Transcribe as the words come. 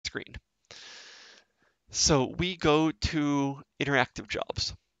screen. So we go to interactive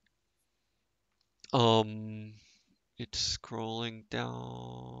jobs. It's scrolling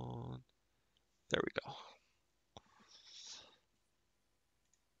down. There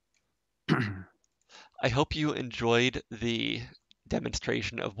we go. I hope you enjoyed the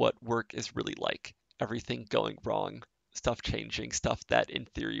demonstration of what work is really like. Everything going wrong, stuff changing, stuff that in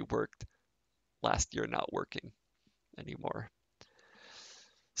theory worked last year not working anymore.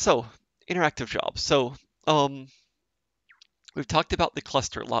 So, interactive jobs. So, we've talked about the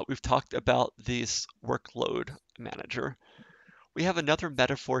cluster a lot. We've talked about this workload manager. We have another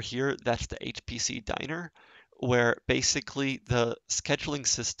metaphor here, that's the HPC diner, where basically the scheduling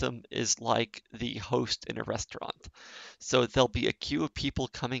system is like the host in a restaurant. So there'll be a queue of people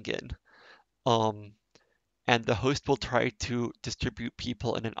coming in, and the host will try to distribute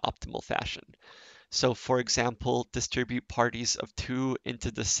people in an optimal fashion. So for example, distribute parties of 2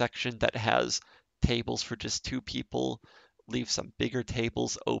 into the section that has tables for just 2 people, leave some bigger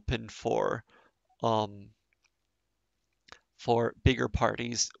tables open for bigger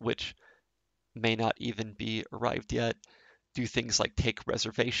parties, which may not even be arrived yet. Do things like take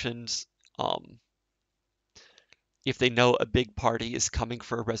reservations. If they know a big party is coming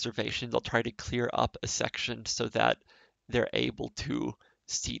for a reservation, they'll try to clear up a section so that they're able to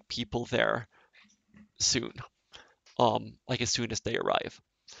seat people there soon, like as soon as they arrive.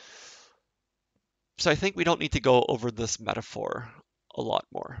 So I think we don't need to go over this metaphor a lot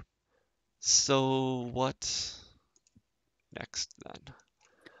more. So what next then?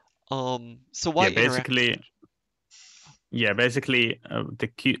 So why interactive? Basically,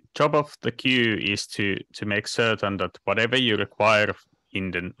 the job of the queue is to make certain that whatever you require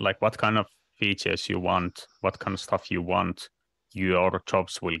in the, like what kind of features you want, what kind of stuff you want, your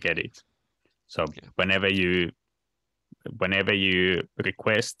jobs will get it. So Yeah. whenever you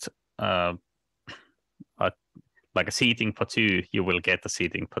request like a seating for 2, you will get the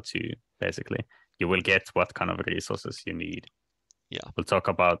seating for 2. Basically, you will get what kind of resources you need. Yeah. We'll talk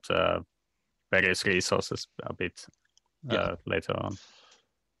about various resources a bit later on.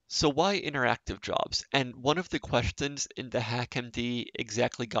 So why interactive jobs? And one of the questions in the HackMD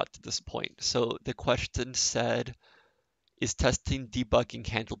exactly got to this point. So the question said, is testing debugging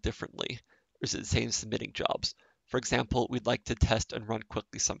handled differently? Or is it the same as submitting jobs? For example, we'd like to test and run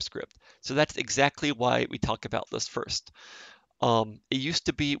quickly some script. So that's exactly why we talk about this first. It used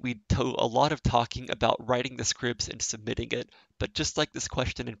to be we do a lot of talking about writing the scripts and submitting it, but just like this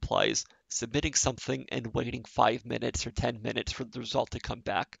question implies, submitting something and waiting 5 minutes or 10 minutes for the result to come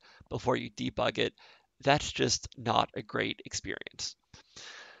back before you debug it, that's just not a great experience.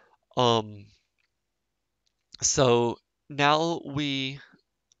 So now we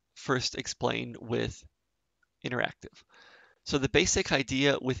first explain with interactive. So the basic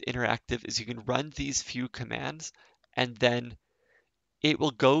idea with interactive is you can run these few commands and then it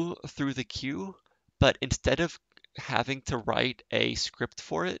will go through the queue, but instead of having to write a script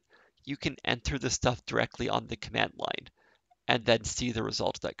for it, you can enter the stuff directly on the command line and then see the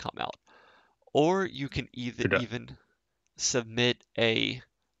results that come out. Or you can even submit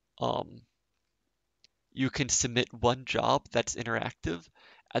you can submit one job that's interactive,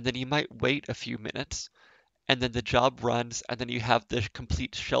 and then you might wait a few minutes, and then the job runs, and then you have the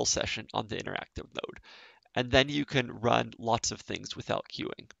complete shell session on the interactive node. And then you can run lots of things without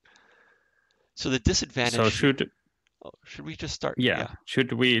queuing. So the disadvantage. So should we just start? Yeah.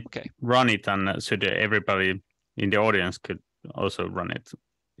 Should we run it, and should everybody in the audience could also run it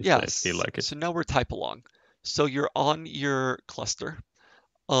if they feel like it? So now we're type along. So you're on your cluster.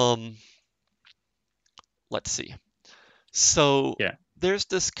 Let's see. So there's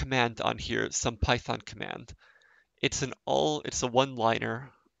this command on here, some Python command. It's a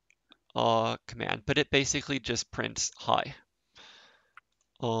one-liner command, but it basically just prints hi.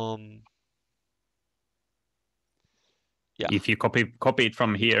 If you copy it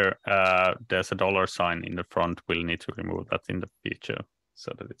from here, there's a $sign in the front. We'll need to remove that in the future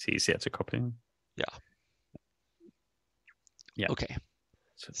so that it's easier to copy. Yeah. Okay.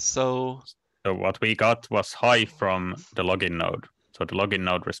 So what we got was hi from the login node. So the login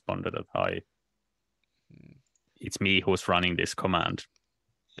node responded at hi. It's me who's running this command.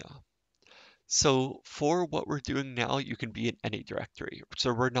 Yeah. So for what we're doing now, you can be in any directory.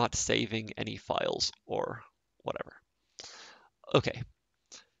 So we're not saving any files or whatever. Okay.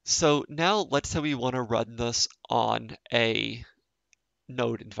 So now let's say we want to run this on a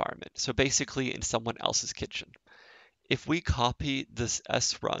node environment. So basically in someone else's kitchen. If we copy this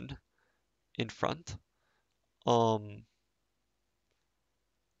srun in front,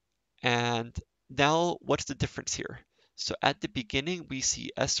 and now what's the difference here? So at the beginning, we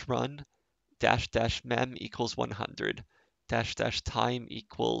see srun -- mem equals 100 -- time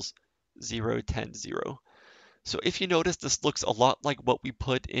equals 0, 10, 0. So if you notice, this looks a lot like what we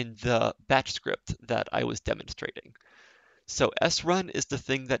put in the batch script that I was demonstrating. So srun is the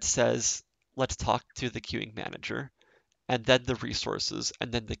thing that says, let's talk to the queuing manager, and then the resources,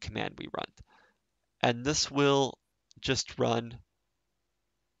 and then the command we run. And this will just run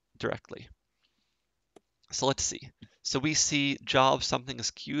directly. So let's see. So we see job, something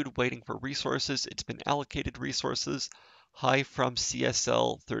is queued, waiting for resources. It's been allocated resources, high from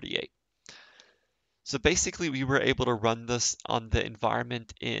CSL 38. So basically we were able to run this on the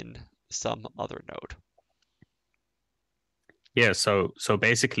environment in some other node. Yeah, so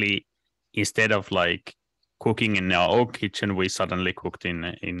basically, instead of like cooking in our own kitchen, we suddenly cooked in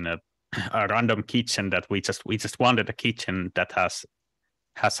a random kitchen that we just wanted a kitchen that has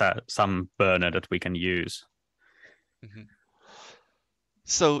some burner that we can use. Mhm.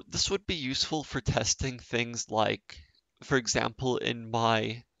 So this would be useful for testing things like, for example, in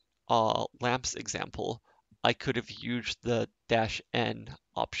my lamps example, I could have used the -n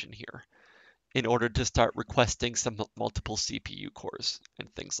option here in order to start requesting some multiple CPU cores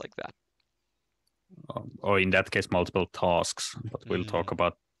and things like that. Or in that case, multiple tasks, but we'll talk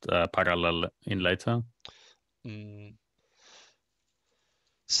about parallel in later.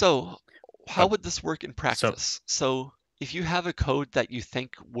 So how But would this work in practice? So if you have a code that you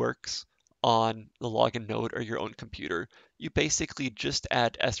think works on the login node or your own computer, you basically just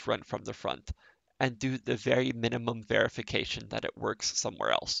add srun from the front and do the very minimum verification that it works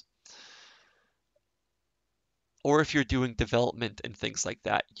somewhere else. Or if you're doing development and things like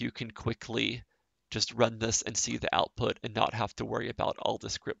that, you can quickly just run this and see the output and not have to worry about all the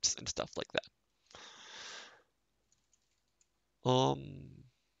scripts and stuff like that.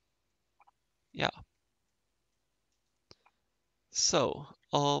 Yeah. So,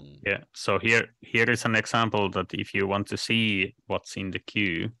 yeah, so here is an example that if you want to see what's in the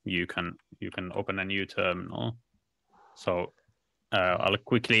queue, you can open a new terminal. So I'll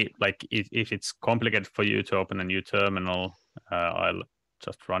quickly, like, if it's complicated for you to open a new terminal, I'll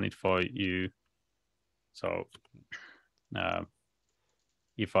just run it for you. So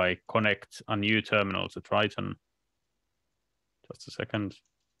if I connect a new terminal to Triton, just a second,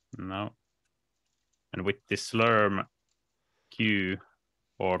 no. And with this Slurm queue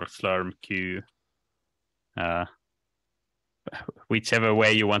or Slurm queue, whichever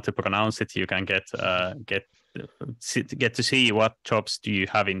way you want to pronounce it, you can get to see what jobs do you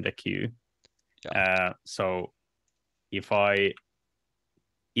have in the queue. Yeah. So if I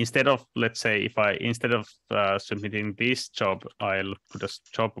instead of submitting this job, I'll put a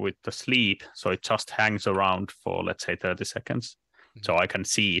job with the sleep, so it just hangs around for, let's say, 30 seconds, so I can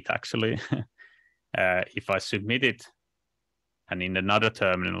see it actually. If I submit it, and in another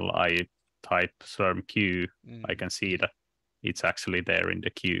terminal I type Slurm queue, I can see that it's actually there in the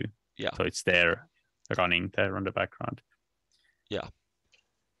queue. Yeah. So it's there, running there on the background. Yeah.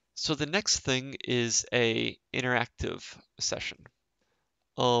 So the next thing is a interactive session.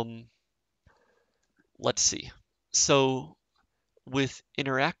 Let's see. So with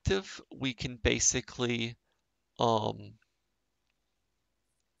interactive, we can basically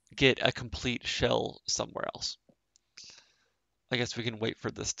get a complete shell somewhere else. I guess we can wait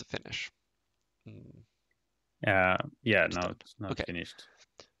for this to finish. Yeah, no, it's not finished.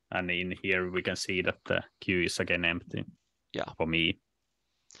 And in here we can see that the queue is again empty. Yeah. For me.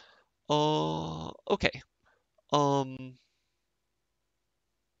 Okay.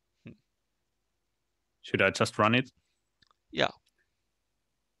 Should I just run it? Yeah.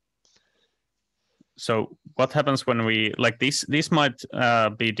 So what happens when we, like, this might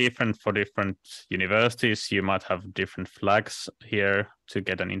be different for different universities. You might have different flags here to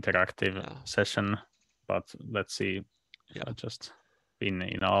get an interactive session, but let's see. If I just in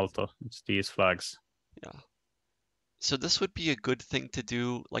Aalto, it's these flags. Yeah. So this would be a good thing to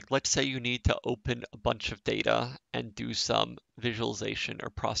do. Like, let's say you need to open a bunch of data and do some visualization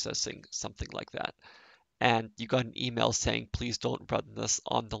or processing, something like that. And you got an email saying, please don't run this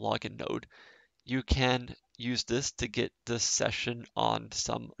on the login node. You can use this to get this session on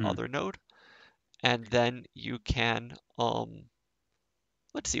some other node. And then you can,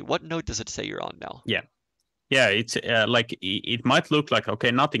 let's see, what node does it say you're on now? Yeah, it's like it might look like,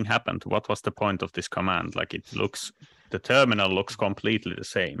 okay, nothing happened. What was the point of this command? Like, the terminal looks completely the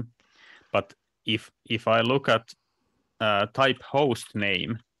same. But if I look at type host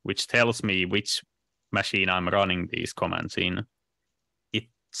name, which tells me which machine I'm running these commands in, it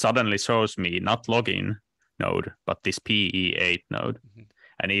suddenly shows me not login node, but this PE8 node.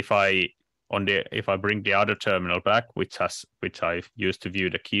 And if I if I bring the other terminal back, which I used to view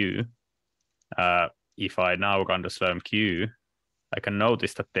the queue, if I now run the Slurm queue, I can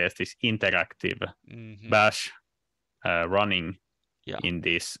notice that there's this interactive bash running in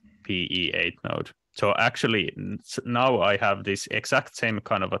this PE8 node. So actually, now I have this exact same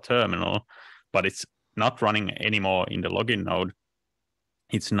kind of a terminal, but it's not running anymore in the login node.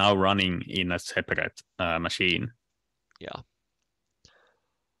 It's now running in a separate machine. Yeah.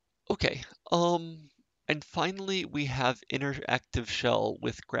 Okay. And finally, we have interactive shell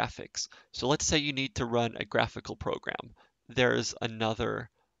with graphics. So let's say you need to run a graphical program. There's another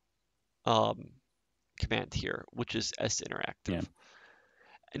command here, which is sinteractive. Yeah.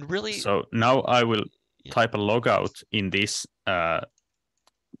 And really, so now I will type a logout in this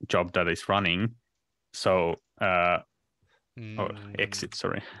job that is running. So exit,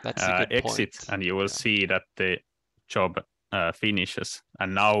 sorry. That's a good exit, point. and you will see that the job finishes.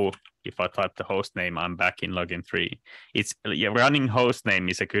 And now if I type the host name, I'm back in login 3. It's running host name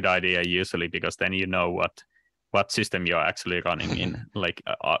is a good idea usually, because then you know what system you're actually running in. Like,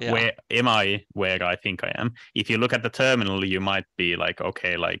 where am I where I think I am? If you look at the terminal, you might be like,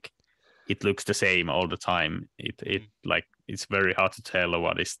 okay, like it looks the same all the time. Like it's very hard to tell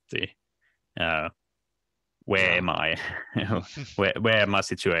what is the where am I? where am I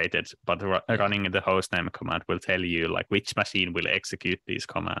situated? But running the hostname command will tell you like which machine will execute these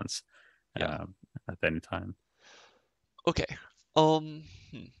commands at any time. Okay.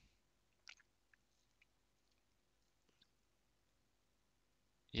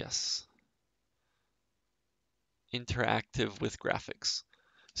 Yes. Interactive with graphics.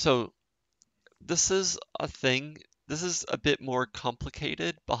 So this is a thing. This is a bit more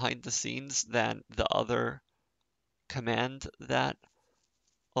complicated behind the scenes than the other command that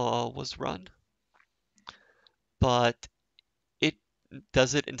was run, but it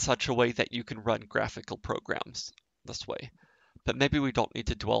does it in such a way that you can run graphical programs this way. But maybe we don't need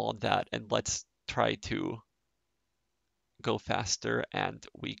to dwell on that, and let's try to go faster and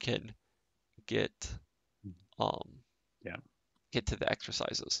we can get get to the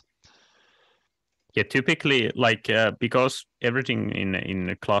exercises. Yeah, typically, like because everything in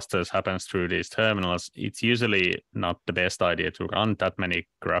the clusters happens through these terminals, it's usually not the best idea to run that many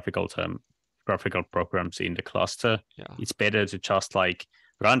graphical programs in the cluster. Yeah. It's better to just like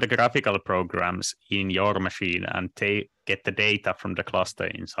run the graphical programs in your machine and get the data from the cluster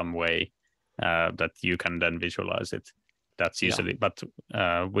in some way that you can then visualize it. That's usually, but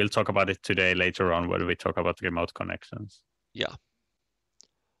we'll talk about it today later on when we talk about remote connections. Yeah.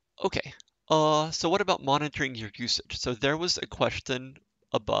 Okay. So what about monitoring your usage? So there was a question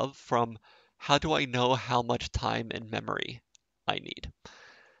above from how do I know how much time and memory I need?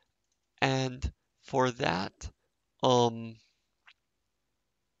 And for that, what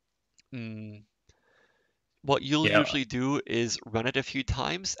you'll usually do is run it a few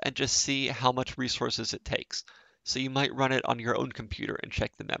times and just see how much resources it takes. So you might run it on your own computer and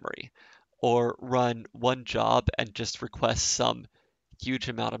check the memory, or run one job and just request some huge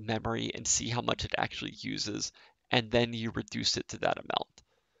amount of memory and see how much it actually uses, and then you reduce it to that amount.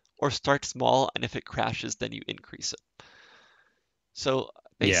 Or start small, and if it crashes, then you increase it. So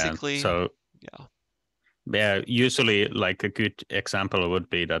basically, usually like a good example would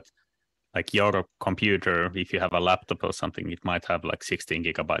be that like your computer, if you have a laptop or something, it might have like 16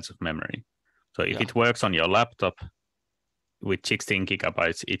 gigabytes of memory. So if it works on your laptop with 16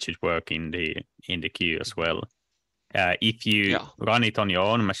 gigabytes, it should work in the queue as well. If you run it on your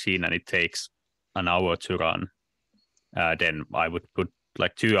own machine and it takes an hour to run, then I would put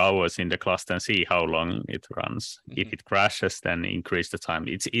like 2 hours in the cluster and see how long it runs. If it crashes, then increase the time.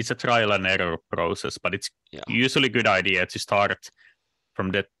 It's a trial and error process, but it's usually a good idea to start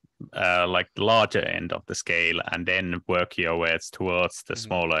from the like larger end of the scale and then work your way towards the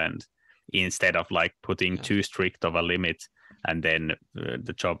smaller end, instead of like putting too strict of a limit and then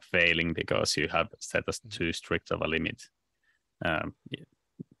the job failing because you have set as too strict of a limit.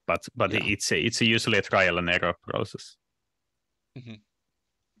 But it's usually a trial and error process.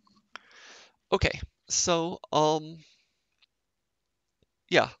 Okay, so do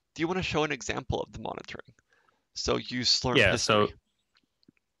you want to show an example of the monitoring? So use Slurm history.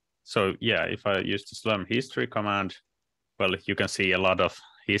 So if I use the Slurm history command, well, you can see a lot of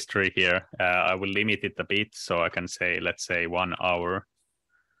history here. I will limit it a bit, so I can say, let's say 1 hour,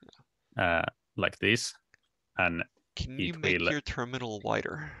 like this. And can you make your terminal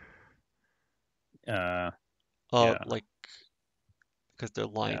wider? Like, because the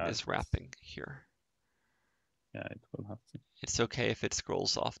line is wrapping here. Yeah, it will have to. It's okay if it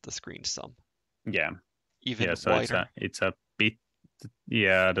scrolls off the screen some. Yeah. Even so wider. It's a bit.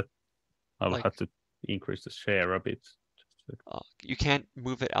 Yeah. I'll Like, have to increase the share a bit. you can't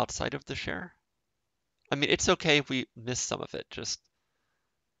move it outside of the share? I mean, it's okay if we miss some of it, just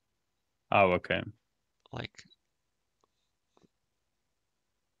Oh, okay. like,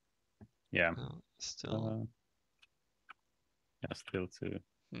 Yeah. still, Yeah, still too.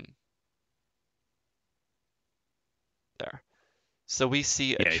 there. So we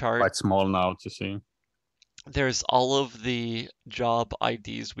see a Yeah, it's chart. quite small now to see. There's all of the job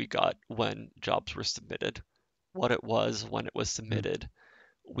IDs we got when jobs were submitted, what it was when it was submitted.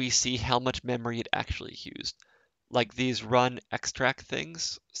 We see how much memory it actually used. Like these run extract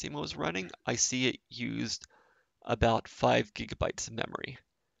things Simo was running, I see it used about 5 gigabytes of memory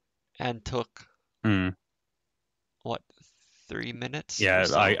and took, Mm. what, 3 minutes or Yeah,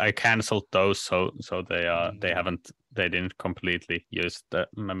 so? I canceled those, so Mm, they didn't completely use the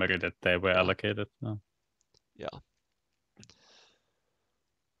memory that they were yeah, allocated. No. yeah.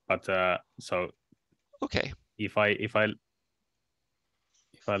 But so Okay. if I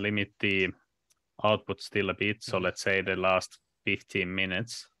limit the output still a bit, so Mhm. let's say the last 15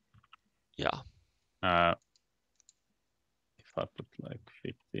 minutes, Yeah. if I put like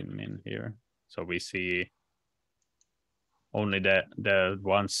 15 min here, so we see only the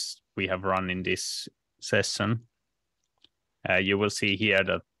ones we have run in this session. You will see here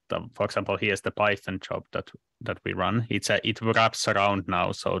that, for example, here's the Python job that we run. It wraps around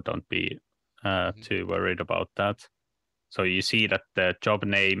now, so don't be Mhm. too worried about that. So you see that the job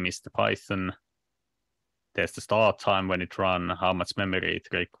name is the Python. There's the start time when it run, how much memory it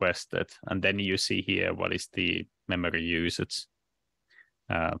requested, and then you see here what is the memory usage,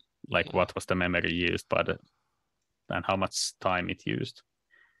 like Yeah. what was the memory used by the and how much time it used.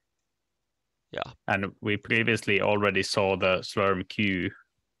 Yeah. And we previously already saw the Slurm queue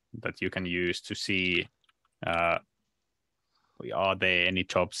that you can use to see uh, are there any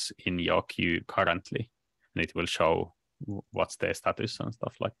jobs in your queue currently, and it will show what's their status and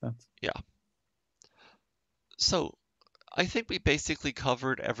stuff like that. Yeah. So I think we basically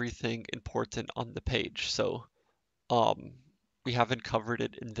covered everything important on the page. So um, we haven't covered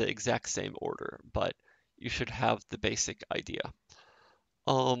it in the exact same order, but you should have the basic idea.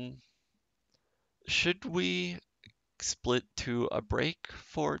 Um, should we split to a break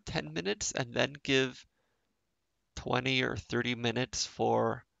for 10 minutes and then give 20 or 30 minutes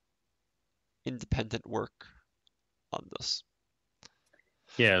for independent work on this?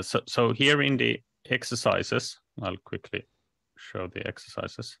 Yeah, so here in the exercises, I'll quickly show the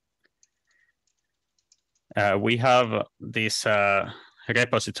exercises. We have this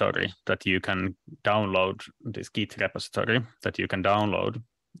repository that you can download, this Git repository that you can download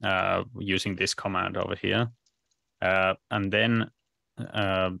using this command over here. And then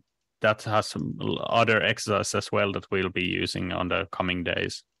that has some other exercises as well that we'll be using on the coming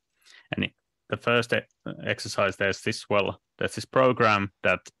days. And the first exercise, there's this program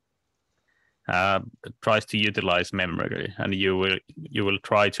that tries to utilize memory, and you will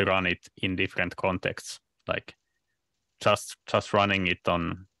try to run it in different contexts, like just running it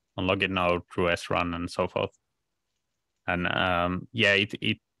on login node through srun and so forth. And yeah,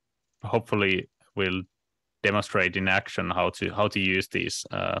 it hopefully will demonstrate in action how to use these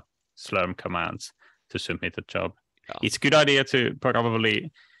Slurm commands to submit a job. Yeah. It's a good idea to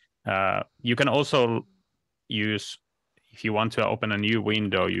probably you can also use, if you want to open a new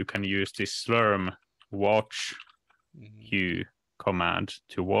window, you can use this Slurm watch queue command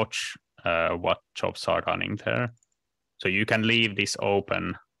to watch what jobs are running there. So you can leave this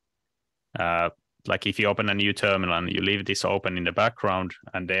open. Like if you open a new terminal and you leave this open in the background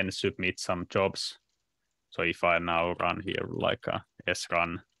and then submit some jobs. So if I now run here like a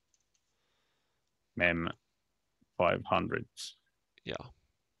srun mem 500, Yeah.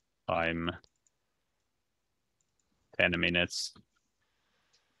 time 10 minutes.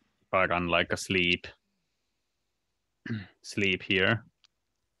 If I run like a sleep here,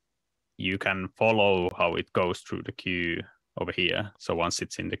 you can follow how it goes through the queue over here. So once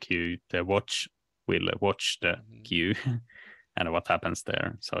it's in the queue, the watch will watch the queue and what happens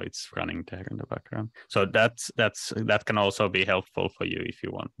there. So it's running there in the background. So that can also be helpful for you if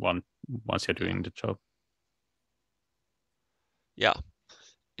you want once you're doing the job. Yeah.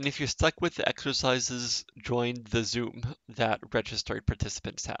 And if you're stuck with the exercises, join the Zoom that registered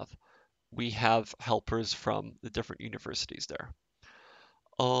participants have. We have helpers from the different universities there.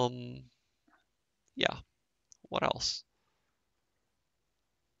 Um, yeah. What else?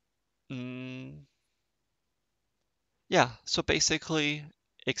 Mm, yeah. So basically,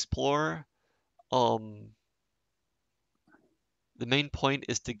 explore. Um, the main point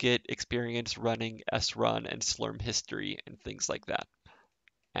is to get experience running srun and Slurm history and things like that.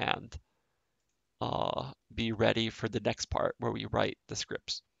 And be ready for the next part where we write the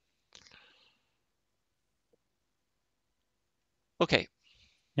scripts. Okay.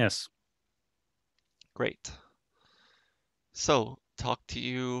 Yes. Great. So, talk to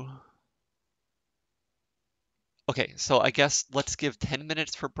you. Okay, so I guess let's give 10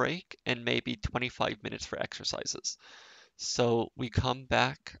 minutes for break and maybe 25 minutes for exercises. So we come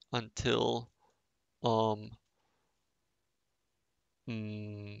back until mm,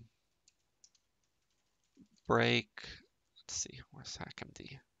 break. Let's see, where's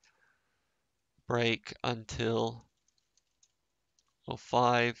HackMD? Break until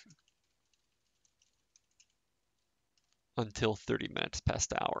 05 until 30 minutes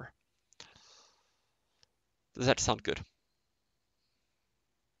past the hour. Does that sound good?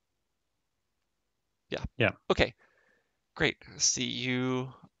 Yeah. Yeah. Okay, great. See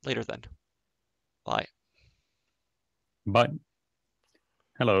you later then. Bye. Bye.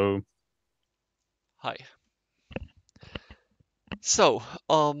 Hello. Hi. So,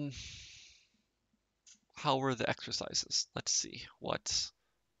 how were the exercises? Let's see what's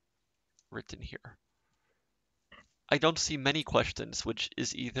written here. I don't see many questions, which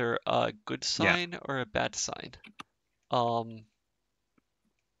is either a good Yeah. sign or a bad sign. I'll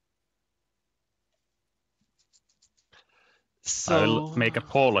So, make a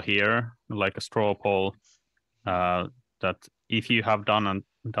poll here, like a straw poll, that if you have done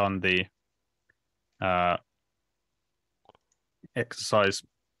the exercise,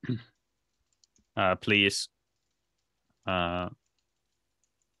 please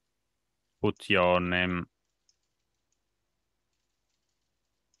put your name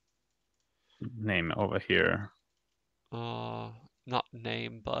over here. not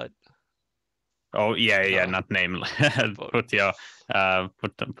name, but Oh yeah, not name. vote. Put your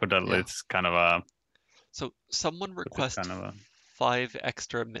put a Yeah. it's kind of a So someone request kind of a 5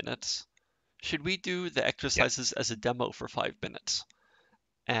 extra minutes. Should we do the exercises as a demo for 5 minutes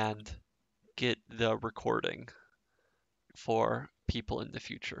and get the recording for people in the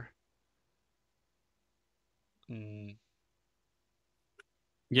future?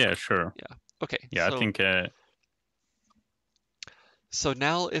 Yeah, sure. Yeah. Okay. Yeah, I think So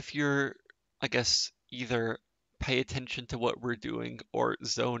now if you're, I guess, either pay attention to what we're doing or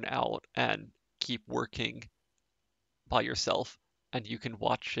zone out and keep working by yourself, and you can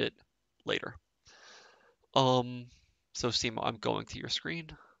watch it later. So Simo, I'm going to your screen.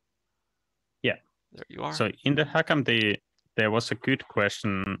 yeah. There you are. So in the HackMD, there was a good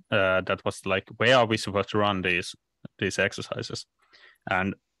question that was like, where are we supposed to run these exercises?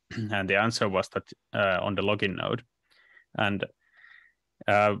 And and the answer was that on the login node. And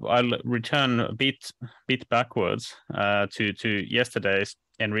I'll return a bit backwards to yesterday's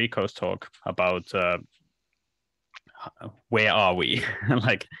Enrico's talk about where are we,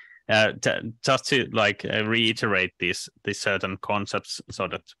 like just to like reiterate these certain concepts so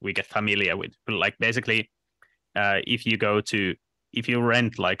that we get familiar with. Like basically, if you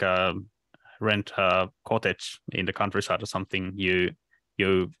rent a cottage in the countryside or something, you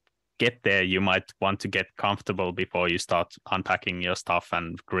get there, you might want to get comfortable before you start unpacking your stuff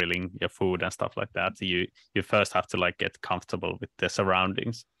and grilling your food and stuff like that. You first have to like get comfortable with the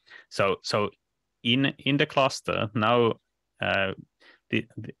surroundings. So in the cluster now,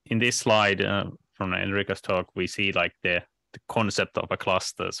 in this slide from Enrico's talk, we see like the concept of a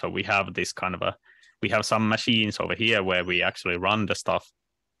cluster. So we have this kind of we have some machines over here where we actually run the stuff.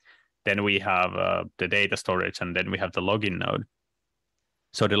 Then we have the data storage, and then we have the login node.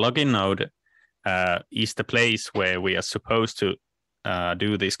 So the login node is the place where we are supposed to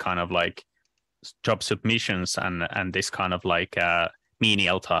do this kind of like job submissions and this kind of like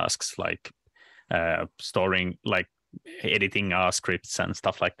menial tasks, like storing, like editing our scripts and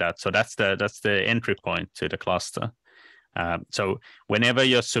stuff like that. So that's the entry point to the cluster. So whenever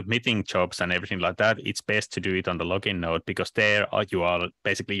you're submitting jobs and everything like that, it's best to do it on the login node, because there you are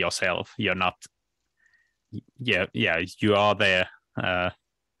basically yourself. You're not, you are there,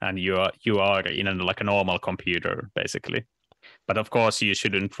 and you are in like a normal computer basically. But of course, you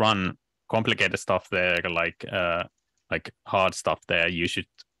shouldn't run complicated stuff there, like hard stuff there. You should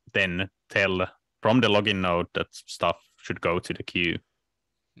then tell from the login node that stuff should go to the queue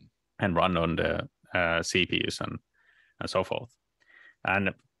and run on the CPUs and so forth.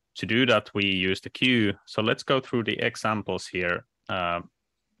 And to do that, we use the queue. So let's go through the examples here.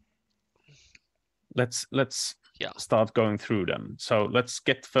 Let's start going through them. So let's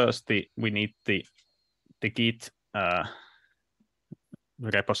get first we need the Git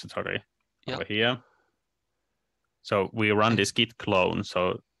repository over here. So we run this Git clone.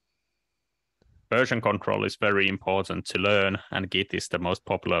 So version control is very important to learn, and Git is the most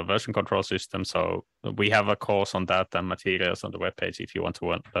popular version control system. So we have a course on that and materials on the webpage if you want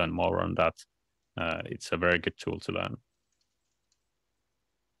to learn more on that. It's a very good tool to learn.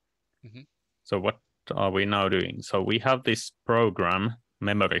 Mm-hmm. So what are we now doing? So we have this program,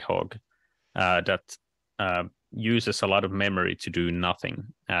 Memory Hog, that uses a lot of memory to do nothing.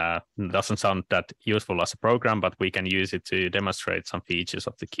 Doesn't sound that useful as a program, but we can use it to demonstrate some features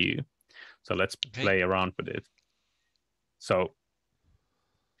of the queue. So let's play around with it. So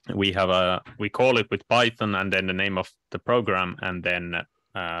we call it with Python and then the name of the program, and then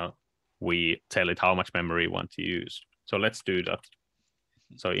we tell it how much memory we want to use. So let's do that.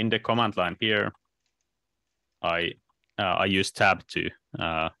 So in the command line here, I use tab to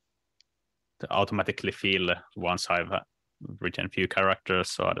automatically fill once I've written a few characters,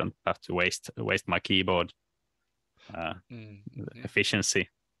 so I don't have to waste my keyboard efficiency.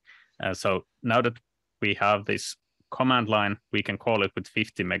 So now that we have this command line, we can call it with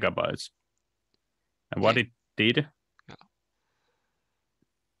 50 megabytes. And what it did?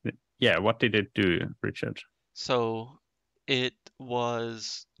 Yeah, what did it do, Richard? So it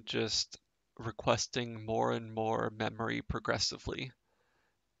was just requesting more and more memory progressively.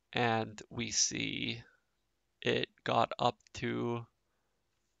 And we see it got up to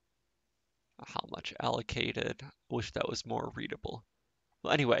how much allocated. Wish that was more readable.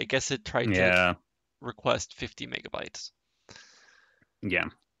 Well, anyway, I guess it tried to request 50 megabytes. Yeah.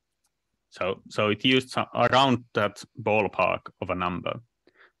 So it used around that ballpark of a number.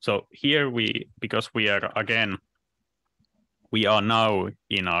 So here because we are now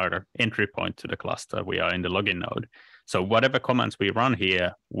in our entry point to the cluster, we are in the login node. So whatever commands we run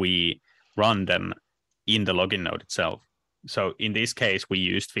here, we run them in the login node itself. So in this case, we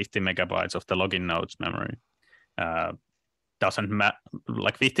used 50 megabytes of the login node's memory. Doesn't matter,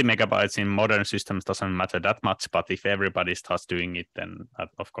 like 50 megabytes in modern systems doesn't matter that much, but if everybody starts doing it, then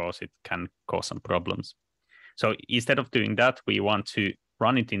of course it can cause some problems. So instead of doing that, we want to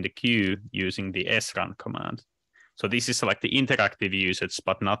run it in the queue using the srun command. So this is like the interactive usage,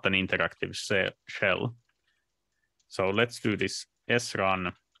 but not an interactive shell. So let's do this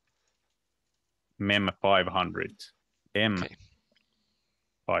srun mem500 m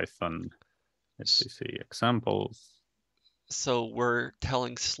Python. Let's see examples. So we're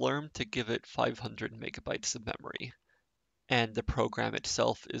telling Slurm to give it 500 megabytes of memory, and the program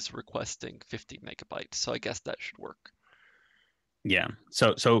itself is requesting 50 megabytes. So I guess that should work. Yeah.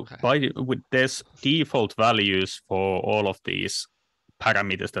 So there's default values for all of these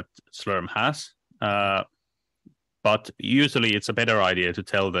parameters that Slurm has. But usually it's a better idea to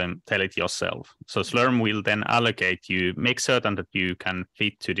tell it yourself. So Slurm will then allocate you, make certain that you can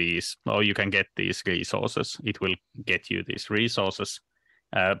fit to these, or you can get these resources. It will get you these resources.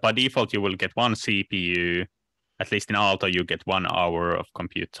 By default, you will get one CPU. At least in Aalto, you get 1 hour of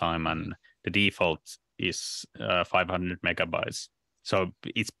compute time, and the default is 500 megabytes. So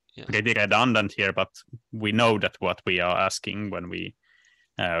it's pretty redundant here, but we know that what we are asking when we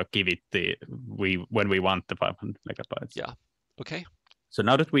give it when we want the 500 megabytes. Yeah. Okay. So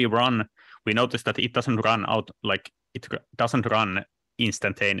now that we run, we notice that it doesn't run out, like it doesn't run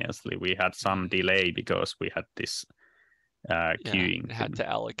instantaneously. We had some delay because we had this queuing. It had to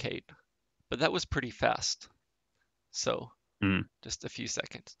allocate, but that was pretty fast. So just a few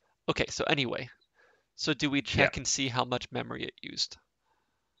seconds. Okay. So anyway, so do we check and see how much memory it used?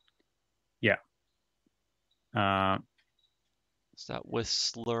 Yeah. Is that with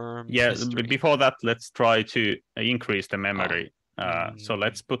Slurm? Yeah, history? Before that, let's try to increase the memory. So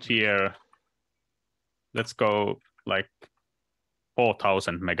let's put here, let's go like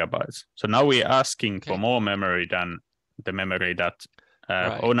 4,000 megabytes. So now we're asking for more memory than the memory that,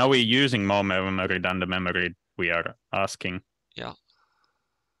 or now we're using more memory than the memory we are asking. Yeah.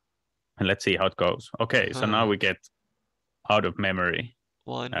 And let's see how it goes. Okay, so now we get out of memory.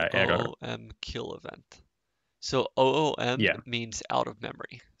 One OOM kill event. So OOM means out of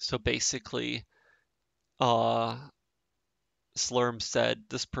memory. So basically, Slurm said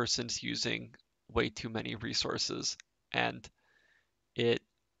this person's using way too many resources, and it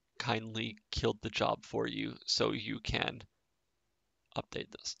kindly killed the job for you, so you can update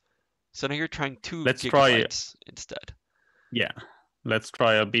this. So now you're trying 2 gigabytes instead. Yeah, let's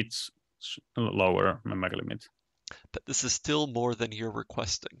try a bit lower memory limit. But this is still more than you're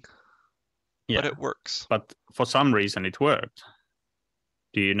requesting. Yeah. But it works. But for some reason it worked.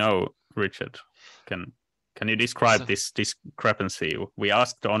 Do you know, Richard? Can you describe this discrepancy? We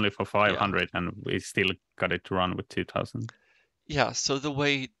asked only for 500 and we still got it to run with 2,000. Yeah, so the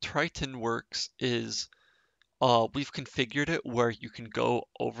way Triton works is we've configured it where you can go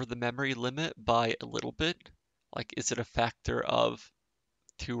over the memory limit by a little bit. Like, is it a factor of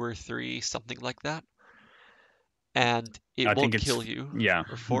 2 or 3, something like that? And it I think won't it's, kill you. yeah,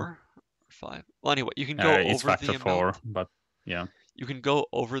 Or 4 or 5. Well, anyway, you can go it's over factor the 4, amount. but yeah. You can go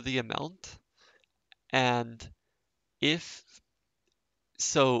over the amount, and if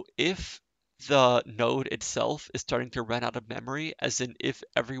if the node itself is starting to run out of memory, as in if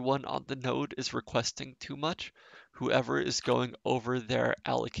everyone on the node is requesting too much, whoever is going over their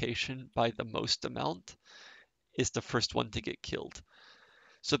allocation by the most amount is the first one to get killed.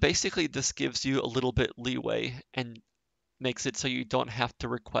 So basically, this gives you a little bit leeway and makes it so you don't have to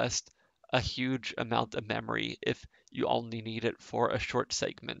request a huge amount of memory if you only need it for a short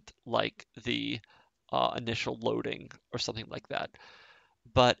segment, like the initial loading or something like that.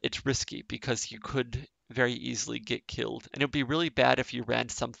 But it's risky because you could very easily get killed. And it would be really bad if you ran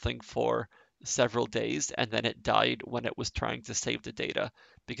something for several days and then it died when it was trying to save the data,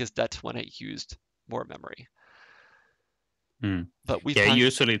 because that's when it used more memory. Mm. But we Yeah, find,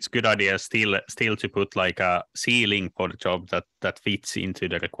 usually it's good idea still to put like a ceiling for the job that fits into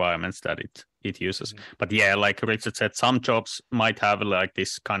the requirements that it uses. Mhm. But yeah, like Richard said, some jobs might have like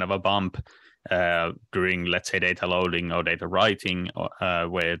this kind of a bump during, let's say, data loading or data writing,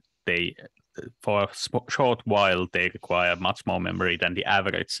 where they for a short while they require much more memory than the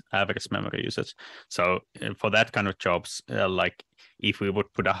average memory usage. So for that kind of jobs, like if we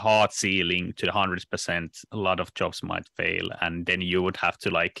would put a hard ceiling to the 100%, a lot of jobs might fail, and then you would have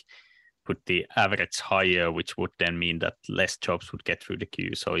to like put the average higher, which would then mean that less jobs would get through the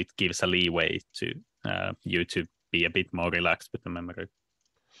queue. So it gives a leeway to you to be a bit more relaxed with the memory.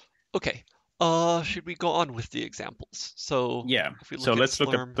 okay, should we go on with the examples? So Yeah. if we So look at let's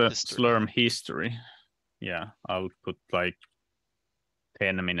look at Slurm the history, Slurm history. Yeah, I'll put like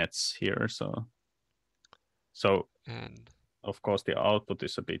 10 minutes here. So and of course the output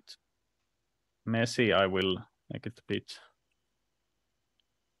is a bit messy. I will make it a bit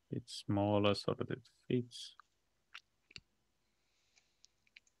smaller so that it fits.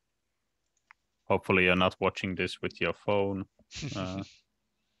 Hopefully you're not watching this with your phone.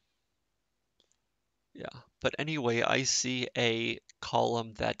 yeah, but anyway, I see a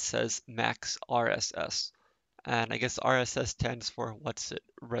column that says max RSS, and I guess RSS stands for, what's it,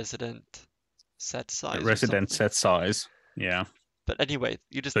 resident set size or Resident something. set size. Yeah. But anyway,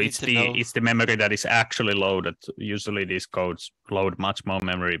 you just So need to know. it's the memory that is actually loaded. Usually these codes load much more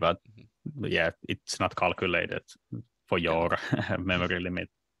memory, but yeah, it's not calculated for Yeah, your memory limit.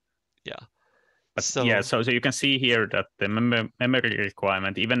 yeah. But yeah, So, so you can see here that the memory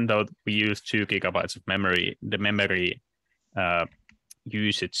requirement, even though we use 2 gigabytes of memory, the memory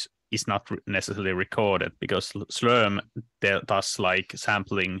usage is not necessarily recorded, because Slurm does like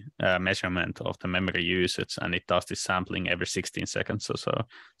sampling measurement of the memory usage, and it does this sampling every 16 seconds or so.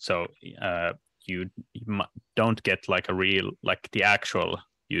 So you don't get like a real, like the actual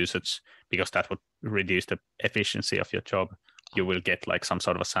usage, because that would reduce the efficiency of your job. You will get like some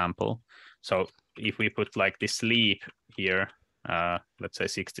sort of a sample. So if we put like the sleep here, let's say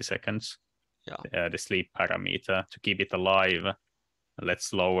 60 seconds, yeah, the sleep parameter, to keep it alive,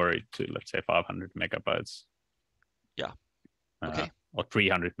 let's lower it to, let's say, 500 megabytes. yeah. Okay. Or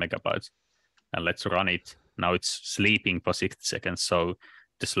 300 megabytes. And let's run it. Now it's sleeping for 60 seconds, so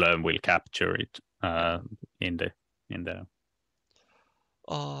the Slurm will capture it in the.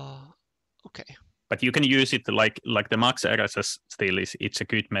 Okay. But you can use it like the max RSS still is. It's a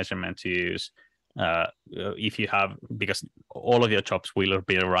good measurement to use. If you have, because all of your jobs will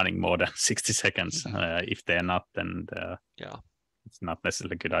be running more than 60 seconds. If they're not, then Yeah. it's not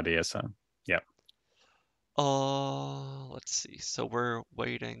necessarily a good idea. So yeah. Let's see. So we're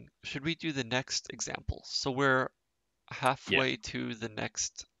waiting. Should we do the next example? So we're Yeah. halfway to the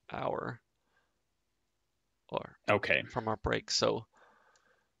next hour, or Okay. from our break. So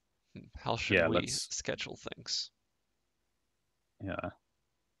how should Yeah. we schedule things?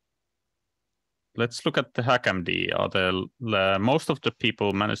 Let's look at the HackMD. Are the most of the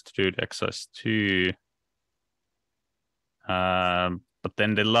people managed to do the exercise too, but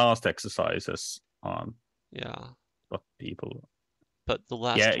then the last exercises on Yeah. what people. But the Yeah,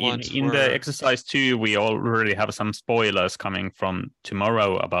 last ones in the were, exercise 2, we already have some spoilers coming from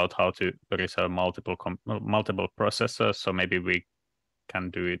tomorrow about how to reserve multiple processors. So maybe we can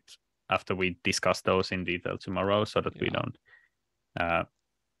do it after we discuss those in detail tomorrow, so that we yeah. don't.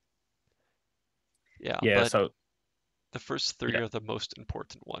 Yeah, Yeah. but So the first 3 yeah. are the most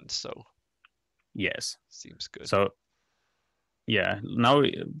important ones, so Yes. seems good. So yeah. Now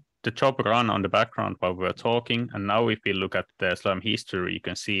the job run on the background while we're talking. And now if we look at the Slurm history, you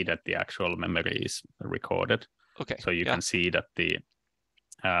can see that the actual memory is recorded. Okay. So you can see that the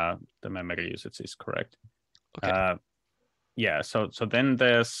memory usage is correct. Okay. Yeah. So then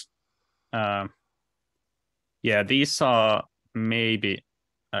there's these are maybe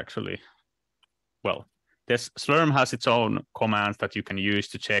actually, well, Slurm has its own commands that you can use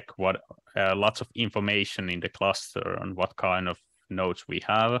to check what lots of information in the cluster and what kind of nodes we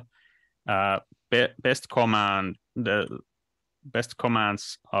have. The best commands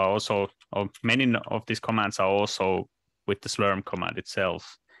are also, or many of these commands are also with the Slurm command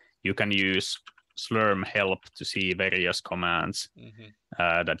itself. You can use Slurm help to see various commands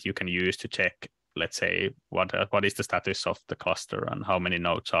that you can use to check, let's say, what is the status of the cluster and how many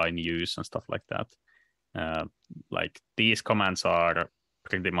nodes are in use and stuff like that. Like these commands are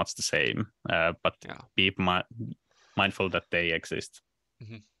pretty much the same, but be mindful that they exist.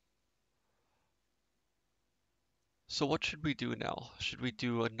 So what should we do now? Should we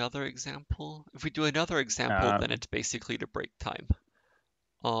do another example? If we do another example, then it's basically to break time.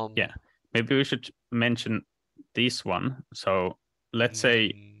 Yeah, maybe we should mention this one. So let's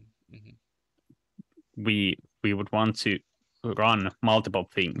say we would want to run multiple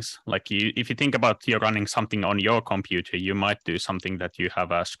things. Like if you think about you're running something on your computer, you might do something that you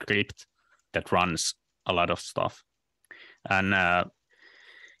have a script that runs a lot of stuff. And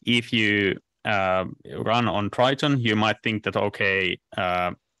if you run on Triton, you might think that, okay,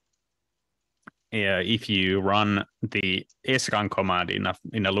 if you run the srun command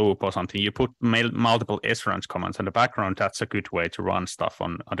in a loop or something, you put multiple sruns commands in the background, that's a good way to run stuff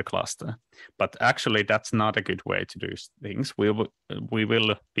on the cluster. But actually, that's not a good way to do things. We will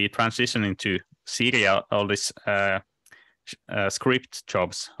be transitioning to serial, all these script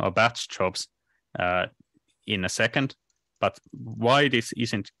jobs or batch jobs in a second. But why this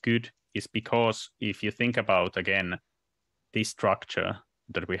isn't good is because if you think about, again, this structure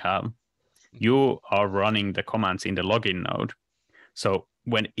that we have, you are running the commands in the login node. So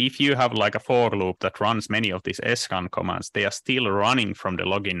if you have like a for loop that runs many of these srun commands, they are still running from the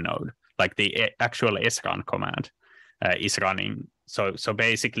login node. Like the actual srun command is running. So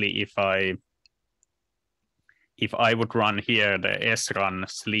basically, if I would run here the srun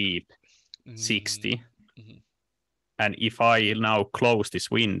sleep 60, and if I now close this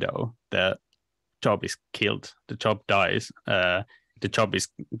window, the job is killed. The job dies. The job is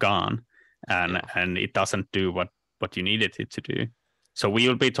gone. And it doesn't do what you needed it to do. So we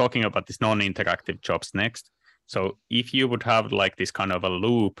will be talking about these non-interactive jobs next. So if you would have like this kind of a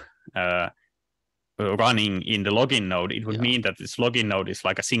loop running in the login node, it would mean that this login node is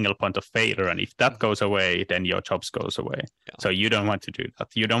like a single point of failure. And if that goes away, then your jobs goes away. So you don't want to do that.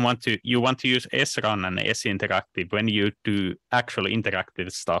 You want to use srun and sinteractive when you do actually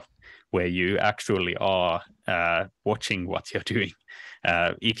interactive stuff where you actually are watching what you're doing.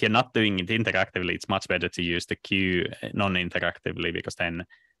 If you're not doing it interactively, it's much better to use the queue non-interactively, because then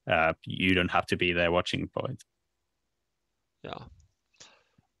you don't have to be there watching for it. Yeah.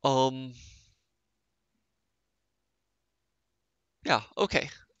 Yeah,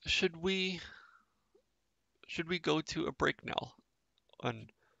 okay. Should we go to a break now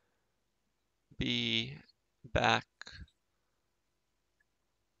and be back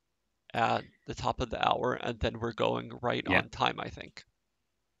at the top of the hour, and then we're going right on time, I think.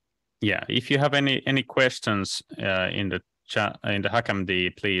 Yeah, if you have any questions in the chat, in the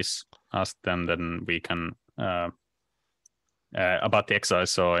HackMD, please ask them, then we can about the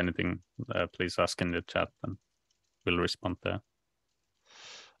exercise or anything, please ask in the chat and we'll respond there.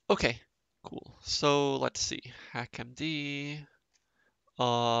 Okay, cool. So let's see, HackMD.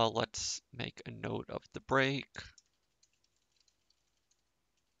 Let's make a note of the break.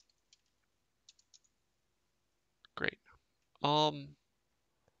 Great.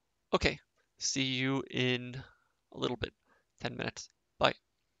 Okay, see you in a little bit, 10 minutes. Bye.